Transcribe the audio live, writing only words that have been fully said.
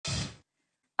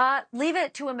Leave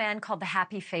it to a man called the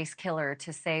Happy Face Killer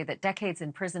to say that decades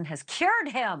in prison has cured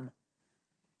him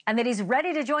and that he's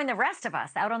ready to join the rest of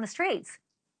us out on the streets.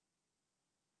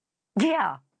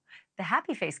 Yeah, the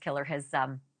Happy Face Killer has,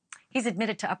 he's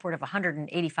admitted to upward of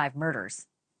 185 murders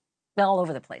all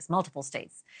over the place, multiple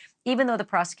states, even though the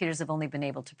prosecutors have only been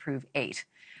able to prove 8.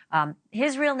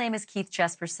 His real name is Keith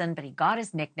Jesperson, but he got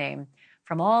his nickname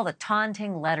from all the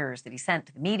taunting letters that he sent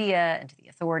to the media and to the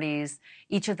authorities,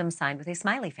 each of them signed with a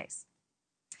smiley face.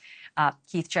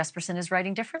 Keith Jesperson is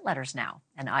writing different letters now,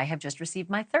 and I have just received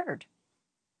my 3rd.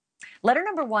 Letter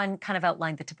number 1 kind of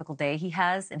outlined the typical day he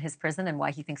has in his prison and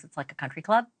why he thinks it's like a country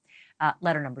club.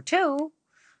 Letter number 2,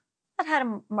 that had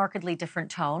a markedly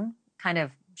different tone, kind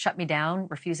of shut me down,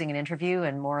 refusing an interview,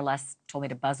 and more or less told me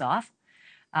to buzz off.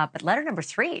 But letter number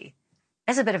 3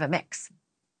 is a bit of a mix.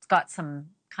 It's got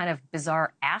some kind of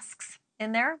bizarre asks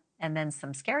in there and then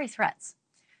some scary threats.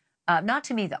 Not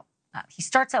to me, though. He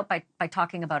starts out by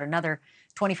talking about another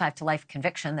 25 to life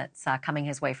conviction that's coming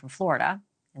his way from Florida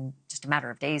in just a matter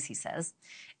of days, he says.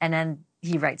 And then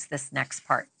he writes this next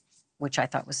part, which I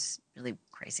thought was really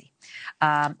crazy.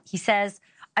 He says,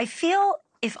 I feel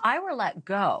if I were let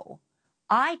go,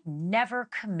 I'd never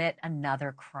commit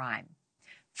another crime.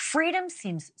 Freedom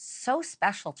seems so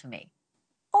special to me.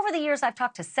 Over the years, I've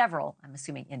talked to several, I'm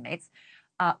assuming inmates,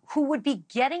 who would be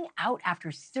getting out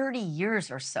after 30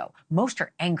 years or so. Most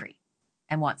are angry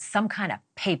and want some kind of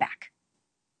payback,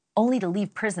 only to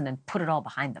leave prison and put it all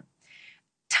behind them.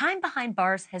 Time behind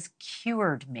bars has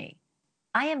cured me.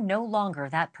 I am no longer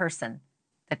that person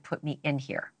that put me in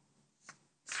here.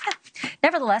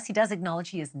 Nevertheless, he does acknowledge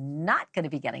he is not going to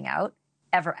be getting out,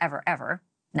 ever, ever, ever,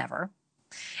 never.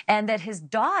 And that his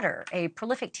daughter, a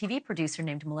prolific TV producer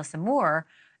named Melissa Moore,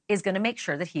 is going to make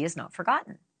sure that he is not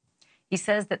forgotten. He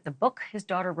says that the book his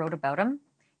daughter wrote about him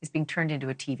is being turned into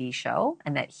a TV show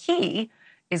and that he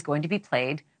is going to be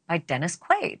played by Dennis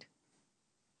Quaid.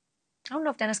 I don't know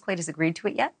if Dennis Quaid has agreed to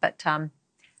it yet, but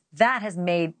that has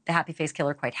made the Happy Face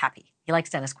Killer quite happy. He likes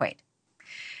Dennis Quaid.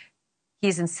 He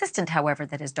is insistent, however,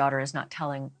 that his daughter is not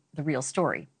telling the real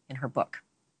story in her book.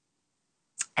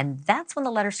 And that's when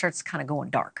the letter starts kind of going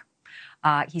dark.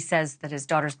 He says that his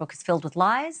daughter's book is filled with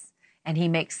lies, and he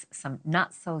makes some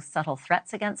not so subtle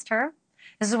threats against her.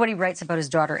 This is what he writes about his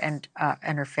daughter and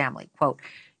her family. Quote,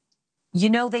 you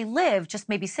know, they live just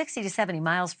maybe 60 to 70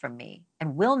 miles from me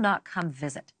and will not come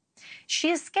visit. She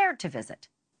is scared to visit,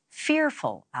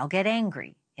 fearful I'll get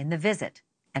angry in the visit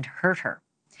and hurt her.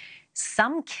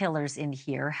 Some killers in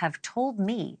here have told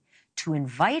me to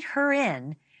invite her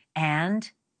in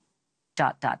and ...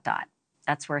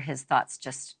 That's where his thoughts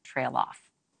just trail off.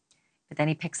 But then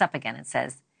he picks up again and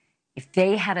says, if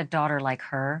they had a daughter like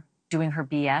her doing her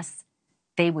BS,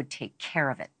 they would take care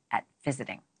of it at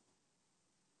visiting.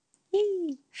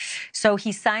 Yee. So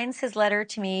he signs his letter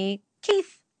to me,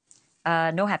 Keith,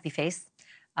 no happy face.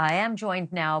 I am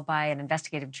joined now by an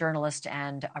investigative journalist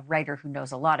and a writer who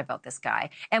knows a lot about this guy.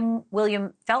 M.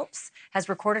 William Phelps has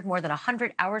recorded more than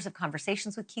 100 hours of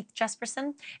conversations with Keith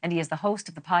Jesperson, and he is the host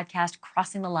of the podcast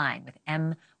Crossing the Line with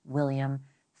M. William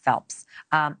Phelps.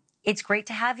 It's great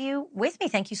to have you with me.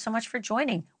 Thank you so much for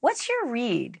joining. What's your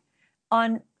read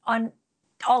on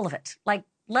all of it? Like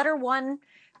letter 1,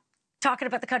 talking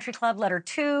about the country club. Letter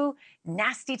 2,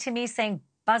 nasty to me, saying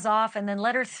buzz off. And then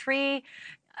letter 3,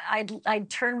 I'd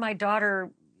turn my daughter,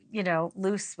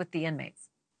 loose with the inmates.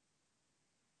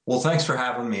 Well, thanks for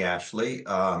having me, Ashleigh.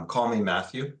 Call me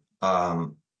Matthew.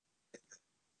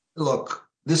 Look,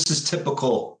 this is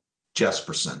typical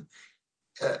Jesperson.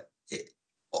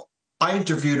 I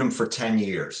interviewed him for 10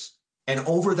 years, and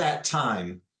over that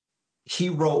time, he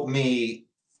wrote me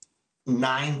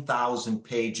 9,000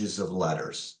 pages of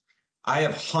letters. I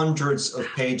have hundreds of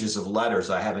pages of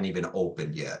letters I haven't even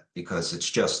opened yet because it's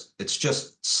just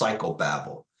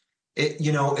psychobabble.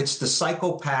 It's the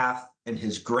psychopath and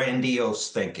his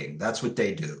grandiose thinking. That's what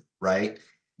they do, right?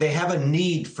 They have a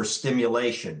need for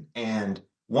stimulation. And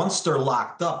once they're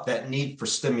locked up, that need for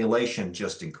stimulation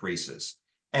just increases.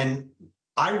 And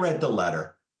I read the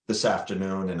letter this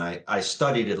afternoon and I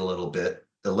studied it a little bit,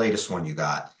 the latest one you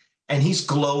got. And he's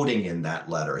gloating in that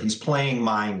letter. He's playing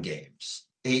mind games.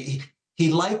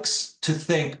 He likes to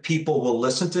think people will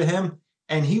listen to him.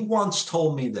 And he once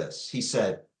told me this. He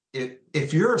said,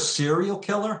 if you're a serial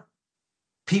killer,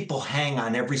 people hang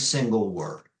on every single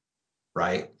word,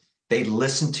 right? They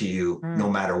listen to you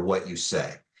no matter what you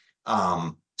say.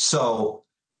 So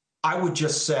I would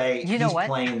just say he's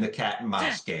playing the cat and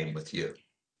mouse game with you.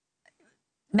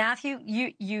 Matthew,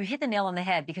 you hit the nail on the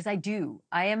head, because I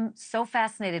am so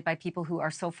fascinated by people who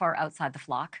are so far outside the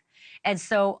flock. And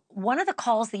so one of the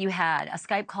calls that you had, a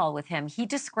Skype call with him, he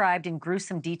described in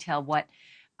gruesome detail what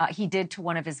he did to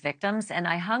one of his victims. And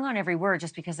I hung on every word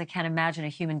just because I can't imagine a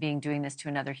human being doing this to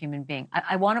another human being.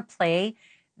 I want to play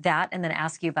that and then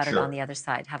ask you about it on the other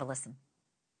side. Have a listen.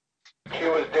 She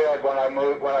was dead when I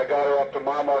got her up to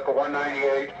mile marker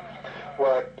 198,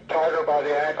 where I tied her by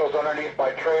the ankles underneath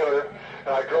my trailer, and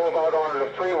I drove out onto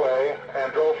the freeway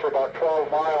and drove for about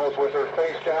 12 miles with her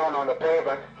face down on the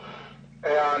pavement.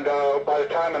 And by the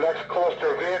time the next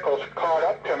cluster of vehicles caught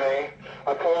up to me,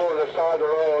 I pulled over the side of the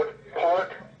road,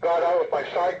 parked, got out with my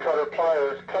side cutter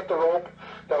pliers, cut the rope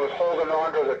that was holding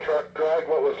onto the truck, dragged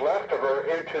what was left of her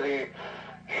into the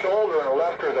shoulder and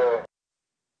left her there.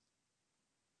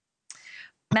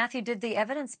 Matthew, did the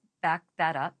evidence back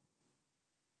that up?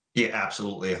 Yeah,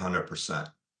 absolutely, 100%.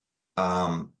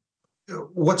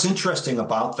 What's interesting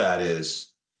about that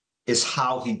is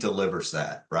how he delivers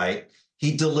that, right?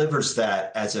 He delivers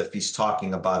that as if he's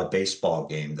talking about a baseball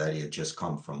game that he had just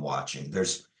come from watching.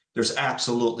 There's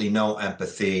absolutely no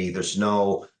empathy. There's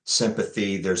no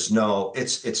sympathy.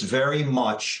 It's very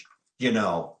much,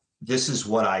 this is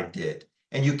what I did.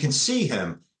 And you can see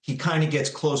him, he kind of gets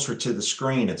closer to the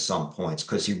screen at some points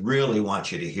because he really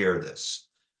wants you to hear this.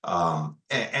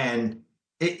 And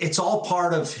it's all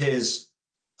part of his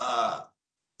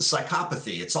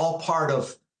psychopathy. It's all part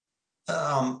of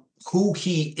who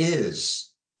he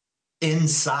is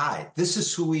inside. This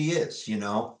is who he is,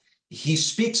 He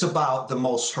speaks about the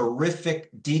most horrific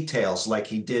details like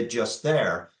he did just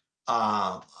there,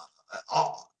 as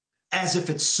if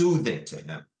it's soothing to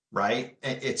him, right?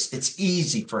 It's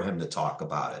easy for him to talk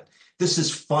about it. This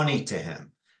is funny to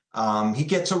him. He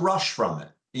gets a rush from it.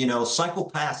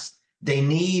 Psychopaths, they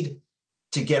need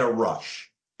to get a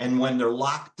rush. And when they're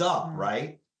locked up,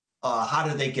 right? How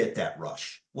do they get that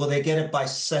rush? Well, they get it by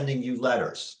sending you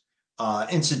letters.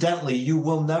 Incidentally, you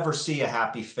will never see a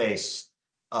happy face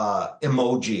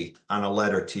emoji on a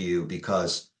letter to you,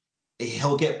 because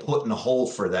he'll get put in a hole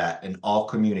for that, and all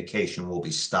communication will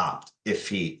be stopped if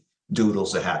he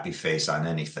doodles a happy face on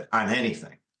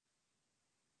anything.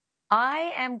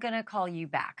 I am going to call you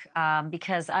back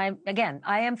because I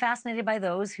am fascinated by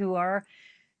those who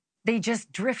they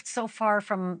just drift so far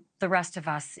from the rest of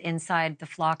us inside the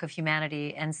flock of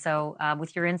humanity. And so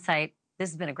with your insight, this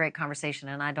has been a great conversation,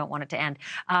 and I don't want it to end.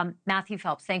 Matthew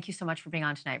Phelps, thank you so much for being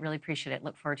on tonight. Really appreciate it.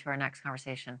 Look forward to our next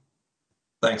conversation.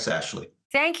 Thanks, Ashleigh.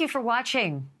 Thank you for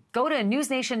watching. Go to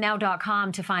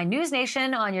newsnationnow.com to find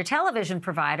NewsNation on your television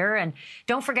provider. And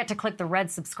don't forget to click the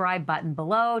red subscribe button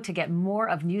below to get more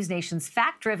of NewsNation's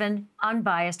fact-driven,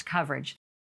 unbiased coverage.